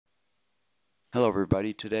Hello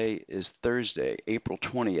everybody, today is Thursday, April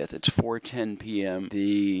 20th. It's 4:10 p.m.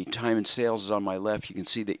 The time in sales is on my left. You can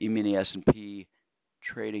see the E-mini S&P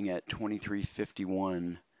trading at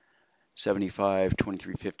 2351.75,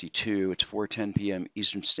 2352. It's 4:10 p.m.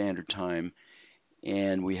 Eastern Standard Time,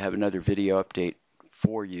 and we have another video update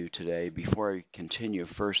for you today. Before I continue,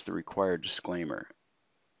 first the required disclaimer.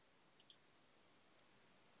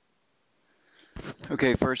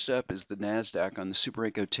 Okay, first up is the NASDAQ on the Super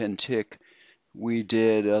 10 tick. We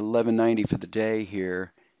did 1190 for the day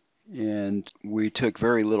here, and we took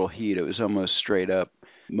very little heat. It was almost straight up,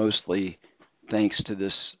 mostly thanks to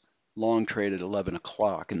this long trade at 11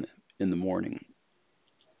 o'clock in the morning.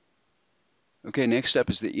 Okay, next up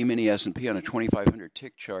is the E-mini S&P on a 2500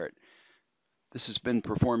 tick chart. This has been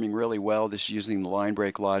performing really well. This is using the line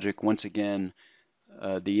break logic. Once again,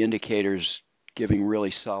 the indicators giving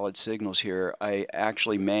really solid signals here. I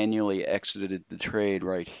actually manually exited the trade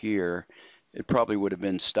right here. It probably would have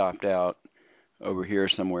been stopped out over here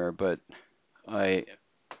somewhere, but I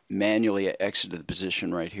manually exited the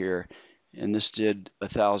position right here, and this did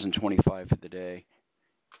 1,025 for the day,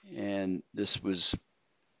 and this was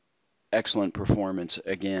excellent performance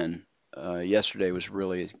again. Yesterday was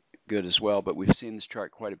really good as well, but we've seen this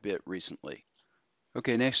chart quite a bit recently.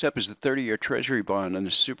 Okay, next up is the 30-year Treasury bond on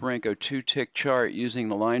the Super 2-tick chart using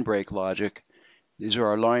the line break logic. These are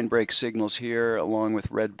our line break signals here, along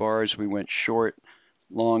with red bars. We went short,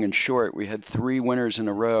 long, and short. We had 3 winners in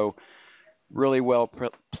a row. Really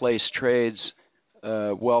well-placed trades,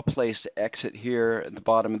 well-placed exit here at the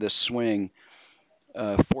bottom of this swing.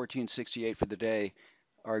 1468 for the day.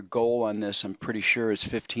 Our goal on this, I'm pretty sure, is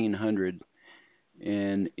 1500,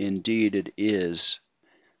 and indeed it is.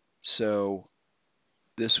 So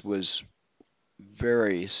this was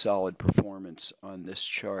very solid performance on this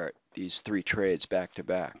chart, these 3 trades back to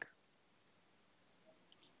back.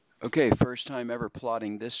 Okay, first time ever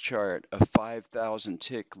plotting this chart, a 5,000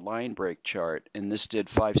 tick line break chart, and this did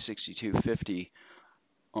 562.50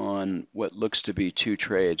 on what looks to be 2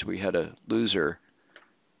 trades. We had a loser.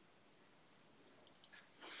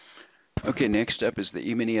 Okay, next up is the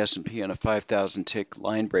E-mini S&P on a 5,000 tick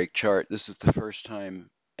line break chart. This is the first time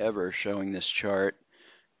ever showing this chart.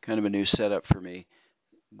 Kind of a new setup for me.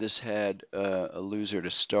 This had a loser to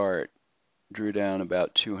start, drew down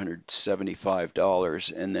about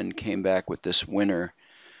 $275, and then came back with this winner,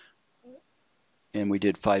 and we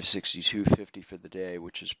did 562.50 for the day,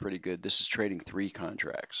 which is pretty good. This is trading 3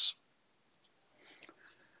 contracts.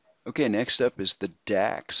 Okay, next up is the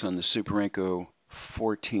DAX on the Super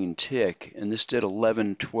 14 tick, and this did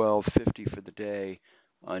 1112.50 for the day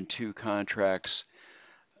on 2 contracts.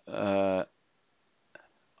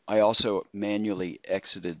 I also manually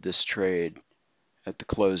exited this trade at the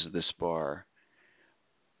close of this bar,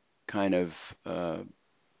 kind of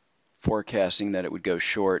forecasting that it would go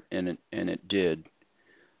short, and it did.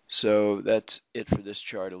 So that's it for this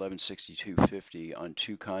chart, 1162.50 on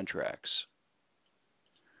 2 contracts.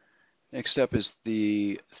 Next up is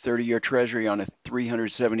the 30-year Treasury on a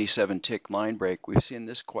 377 tick line break. We've seen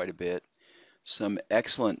this quite a bit. Some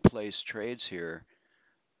excellent placed trades here.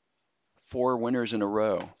 4 winners in a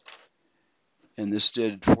row. And this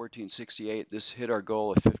did 1468. This hit our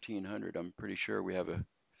goal of 1500. I'm pretty sure we have a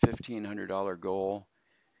 $1,500 goal.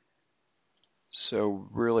 So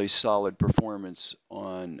really solid performance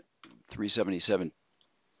on 377.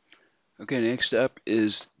 Okay, next up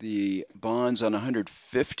is the bonds on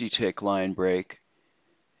 150 tick line break.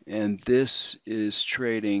 And this is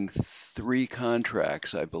trading 3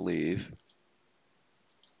 contracts, I believe.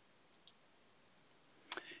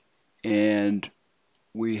 And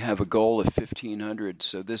we have a goal of 1500,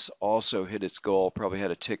 so this also hit its goal. Probably had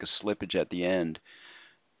a tick of slippage at the end,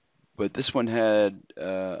 but this one had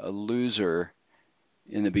a loser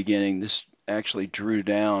in the beginning. This actually drew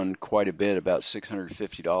down quite a bit, about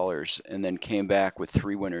 $650, and then came back with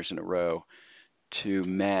 3 winners in a row to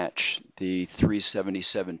match the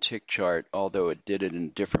 377 tick chart, although it did it in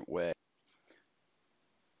a different way.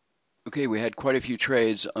 Okay, we had quite a few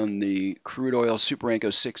trades on the crude oil Super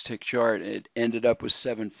 6 tick chart. It ended up with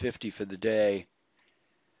 750 for the day.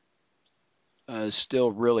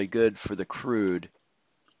 Still really good for the crude.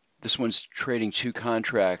 This one's trading 2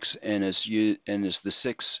 contracts and is the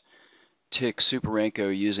 6 tick Super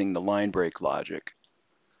using the line break logic.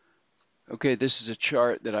 Okay, this is a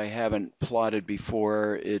chart that I haven't plotted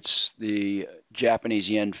before. It's the Japanese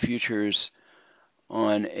yen futures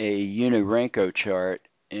on a Unirenko chart,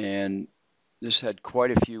 and this had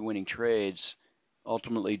quite a few winning trades,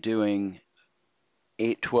 ultimately doing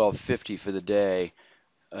 812.50 for the day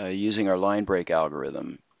using our line break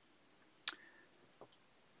algorithm.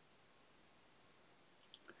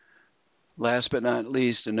 Last but not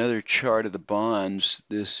least, another chart of the bonds.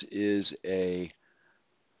 This is a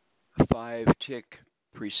 5-tick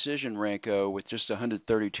precision Renko with just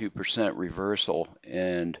 132% reversal,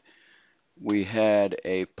 and we had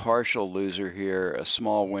a partial loser here, a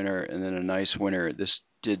small winner, and then a nice winner. This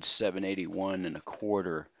did 781 and a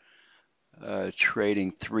quarter,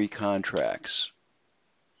 trading 3 contracts.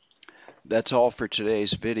 That's all for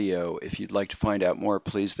today's video. If you'd like to find out more,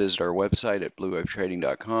 please visit our website at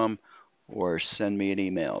bluewavetrading.com or send me an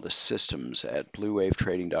email to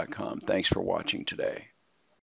systems@bluewavetrading.com. Thanks for watching today.